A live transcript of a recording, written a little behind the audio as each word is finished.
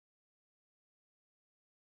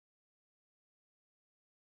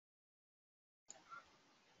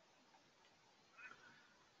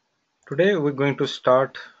Today we're going to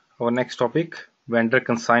start our next topic, vendor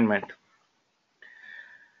consignment.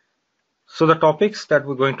 So the topics that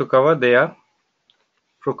we're going to cover, they are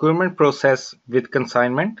procurement process with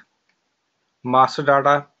consignment, master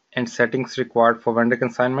data and settings required for vendor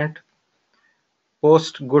consignment,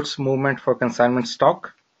 post goods movement for consignment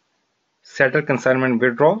stock, settle consignment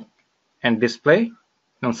withdrawal, and display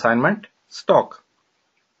consignment stock.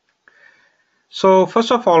 So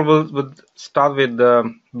first of all, we'll start with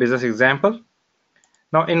the business example.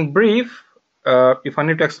 Now in brief, if I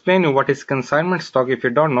need to explain you what is consignment stock, if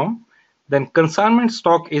you don't know, then consignment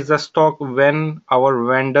stock is a stock when our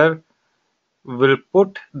vendor will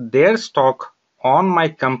put their stock on my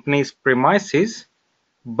company's premises,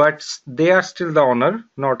 but they are still the owner,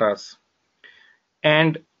 not us.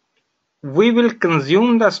 And we will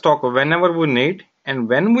consume the stock whenever we need, and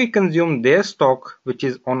when we consume their stock which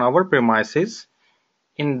is on our premises,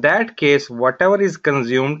 in that case whatever is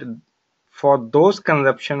consumed for those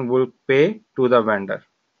consumption will pay to the vendor.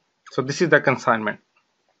 So this is the consignment.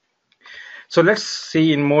 So let's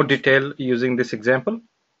see in more detail using this example.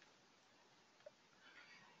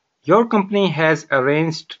 Your company has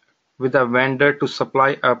arranged with a vendor to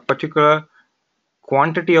supply a particular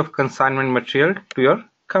quantity of consignment material to your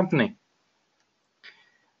company.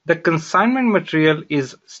 The consignment material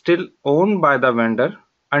is still owned by the vendor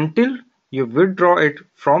until you withdraw it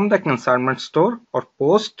from the consignment store or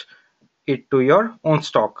post it to your own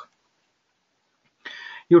stock.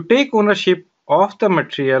 You take ownership of the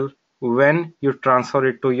material when you transfer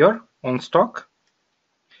it to your own stock.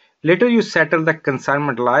 Later you settle the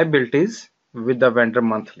consignment liabilities with the vendor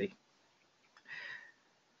monthly.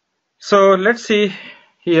 So let's see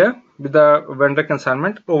here with the vendor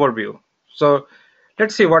consignment overview. So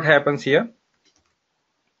let's see what happens here.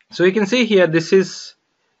 So you can see here this is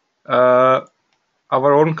our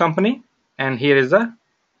own company, and here is the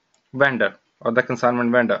vendor or the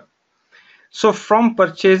consignment vendor. So from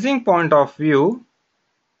purchasing point of view,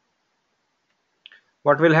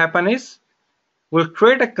 what will happen is we'll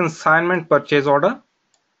create a consignment purchase order,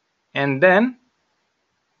 and then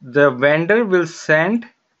the vendor will send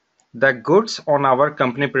the goods on our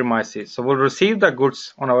company premises. So we'll receive the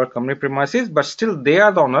goods on our company premises, but still they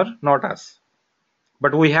are the owner, not us.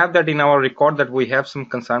 But we have that in our record that we have some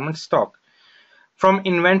consignment stock. From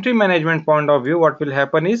inventory management point of view, what will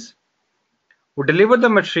happen is we deliver the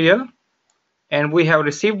material and we have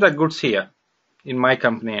received the goods here in my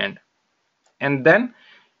company end. And then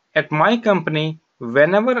at my company,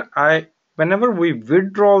 whenever we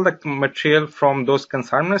withdraw the material from those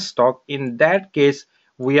consignment stock, in that case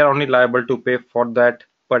we are only liable to pay for that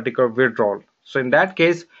particular withdrawal. So in that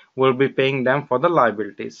case we'll be paying them for the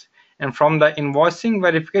liabilities. And from the invoicing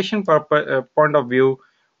verification point of view,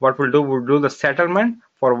 what we'll do the settlement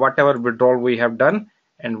for whatever withdrawal we have done,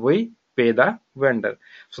 and we pay the vendor.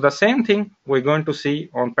 So the same thing we're going to see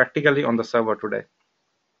on practically on the server today.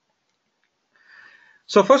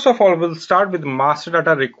 So first of all, we'll start with master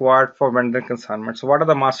data required for vendor consignment. So what are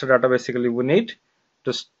the master data basically we need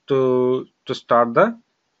to start the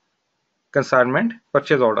consignment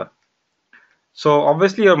purchase order? So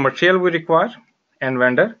obviously your material we require and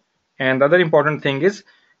vendor, and the other important thing is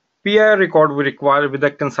PIR record we require with the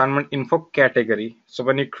consignment info category. So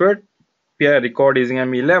when you create PIR record using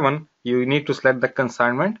M11, you need to select the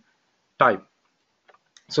consignment type.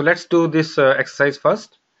 So let's do this exercise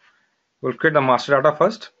first. We'll create the master data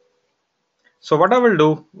first. So what I will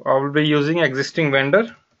do, I will be using existing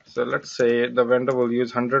vendor. So let's say the vendor will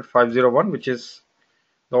use 100,501, which is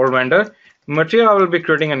the old vendor. Material, I will be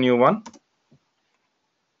creating a new one.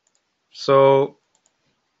 So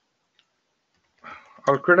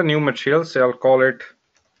I'll create a new material. So I'll call it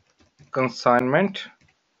consignment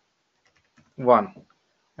 1,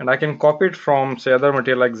 and I can copy it from say other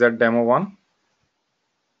material like Z demo 1,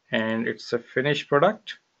 and it's a finished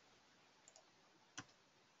product.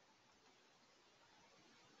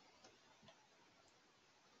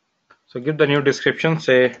 So give the new description,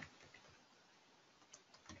 say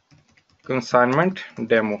consignment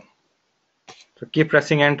demo. So keep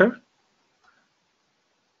pressing enter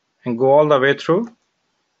and go all the way through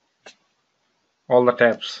all the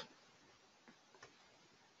tabs.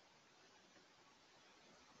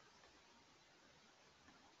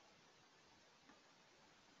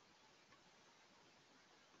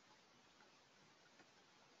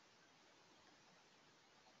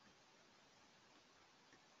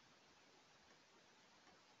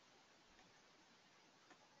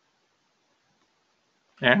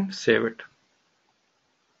 And save it.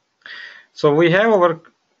 So we have our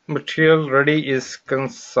material ready is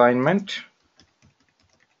consignment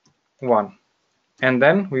 1, and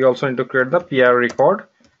then we also need to create the PIR record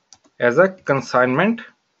as a consignment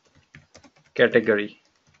category.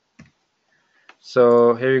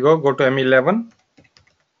 So here you go to M11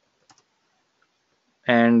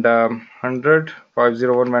 and 100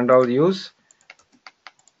 501 vendor I'll use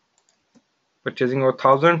purchasing of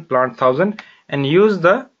 1000 plant 1000 and use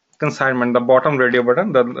the consignment, the bottom radio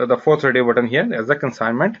button, the fourth radio button here as the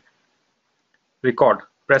consignment record.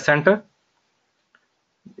 Press enter.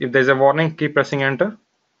 If there is a warning, keep pressing enter.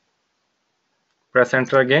 Press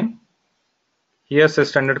enter again. Here say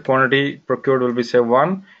standard quantity procured will be say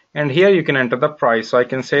 1, and here you can enter the price. So I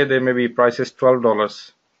can say there may be price is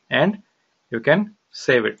 $12 and you can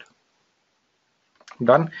save it.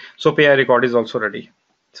 Done. So PI record is also ready.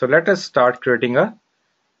 So let us start creating a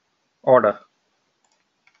order.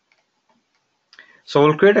 So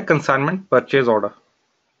we'll create a consignment purchase order.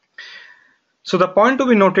 So the point to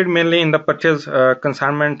be noted mainly in the purchase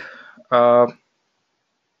consignment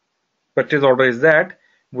purchase order is that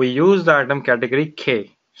we use the item category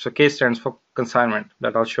K. So K stands for consignment,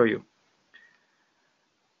 that I'll show you.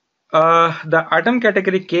 The item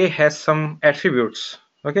category K has some attributes.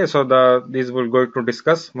 Okay, so these we're going to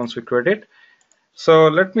discuss once we create it. So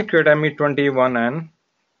let me create ME21 and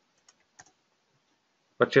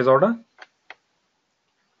purchase order.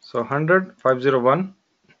 So 100 501,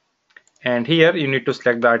 and here you need to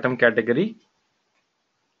select the item category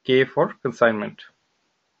K for consignment.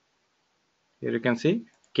 Here you can see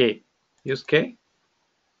K. Use K.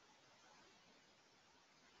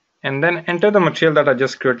 And then enter the material that I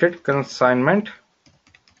just created, consignment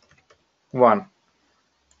 1.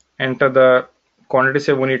 Enter the quantity,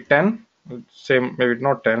 say we need 10, say maybe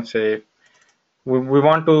not 10, say we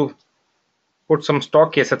want to put some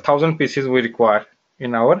stock case, 1000 pieces we require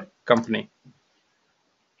in our company.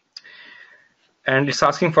 And it's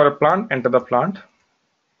asking for a plant, enter the plant.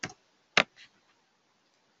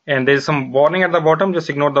 And there is some warning at the bottom, just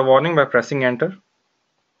ignore the warning by pressing enter.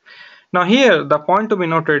 Now here the point to be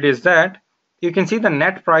noted is that you can see the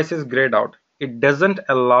net price is grayed out. It doesn't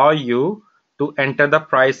allow you to enter the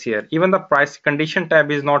price here. Even the price condition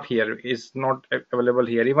tab is not here, is not available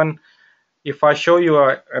here. Even if I show you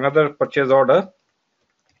another purchase order,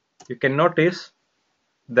 you can notice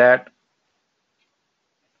that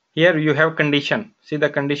here you have condition. See the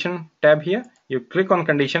condition tab here, you click on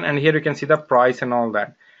condition and here you can see the price and all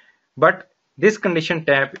that. But this condition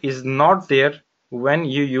tab is not there when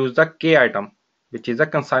you use the K item, which is a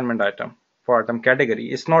consignment item for item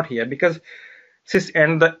category. It's not here because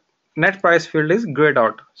and the net price field is grayed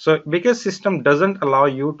out. So because system doesn't allow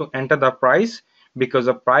you to enter the price, because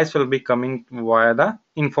the price will be coming via the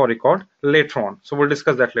info record later on. So we'll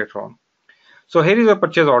discuss that later on. So here is a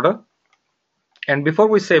purchase order, and before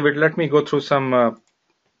we save it, let me go through some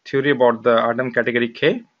theory about the item category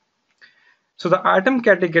K. So the item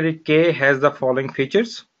category K has the following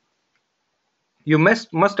features. You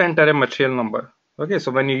must enter a material number. Okay,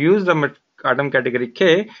 so when you use the item category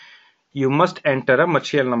K, you must enter a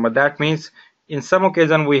material number. That means in some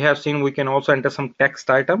occasion we have seen we can also enter some text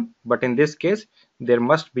item, but in this case there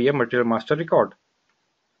must be a material master record.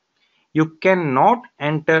 You cannot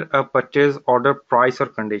enter a purchase order price or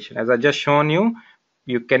condition. As I just shown you,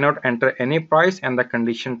 you cannot enter any price and the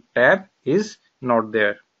condition tab is not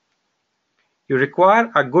there. You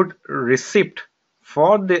require a good receipt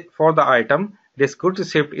for the item. This good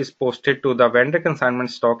receipt is posted to the vendor consignment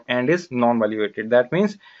stock and is non-valuated. That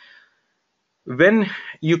means when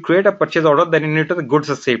you create a purchase order, then you need the goods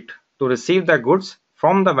receipt to receive the goods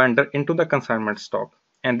from the vendor into the consignment stock,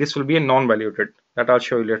 and this will be a non-valuated, that I'll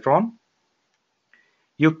show you later on.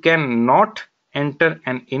 You cannot enter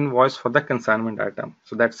an invoice for the consignment item.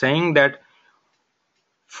 So that's saying that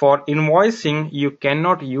for invoicing you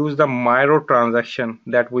cannot use the Miro transaction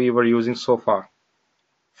that we were using so far.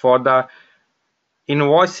 For the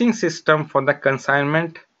invoicing system for the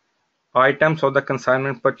consignment items or the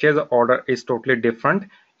consignment purchase order is totally different.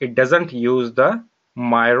 It doesn't use the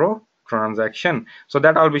Miro transaction. So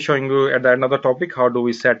that I'll be showing you at the end of the topic, how do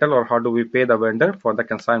we settle or how do we pay the vendor for the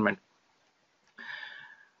consignment.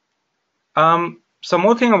 Some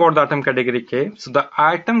more thing about the item category K. So the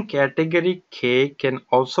item category K can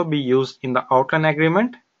also be used in the outline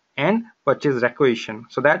agreement and purchase requisition.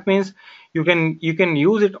 So that means you can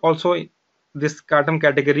use it also, this item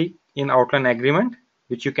category, in outline agreement,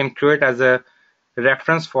 which you can create as a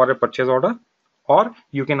reference for a purchase order, or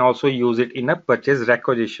you can also use it in a purchase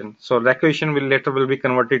requisition. So requisition will later be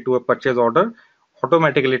converted to a purchase order.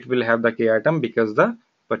 Automatically it will have the K item because the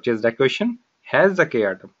purchase requisition has the K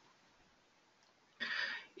item.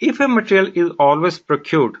 If a material is always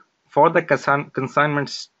procured for the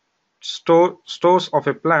consignment stores of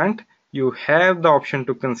a plant, you have the option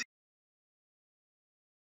to consider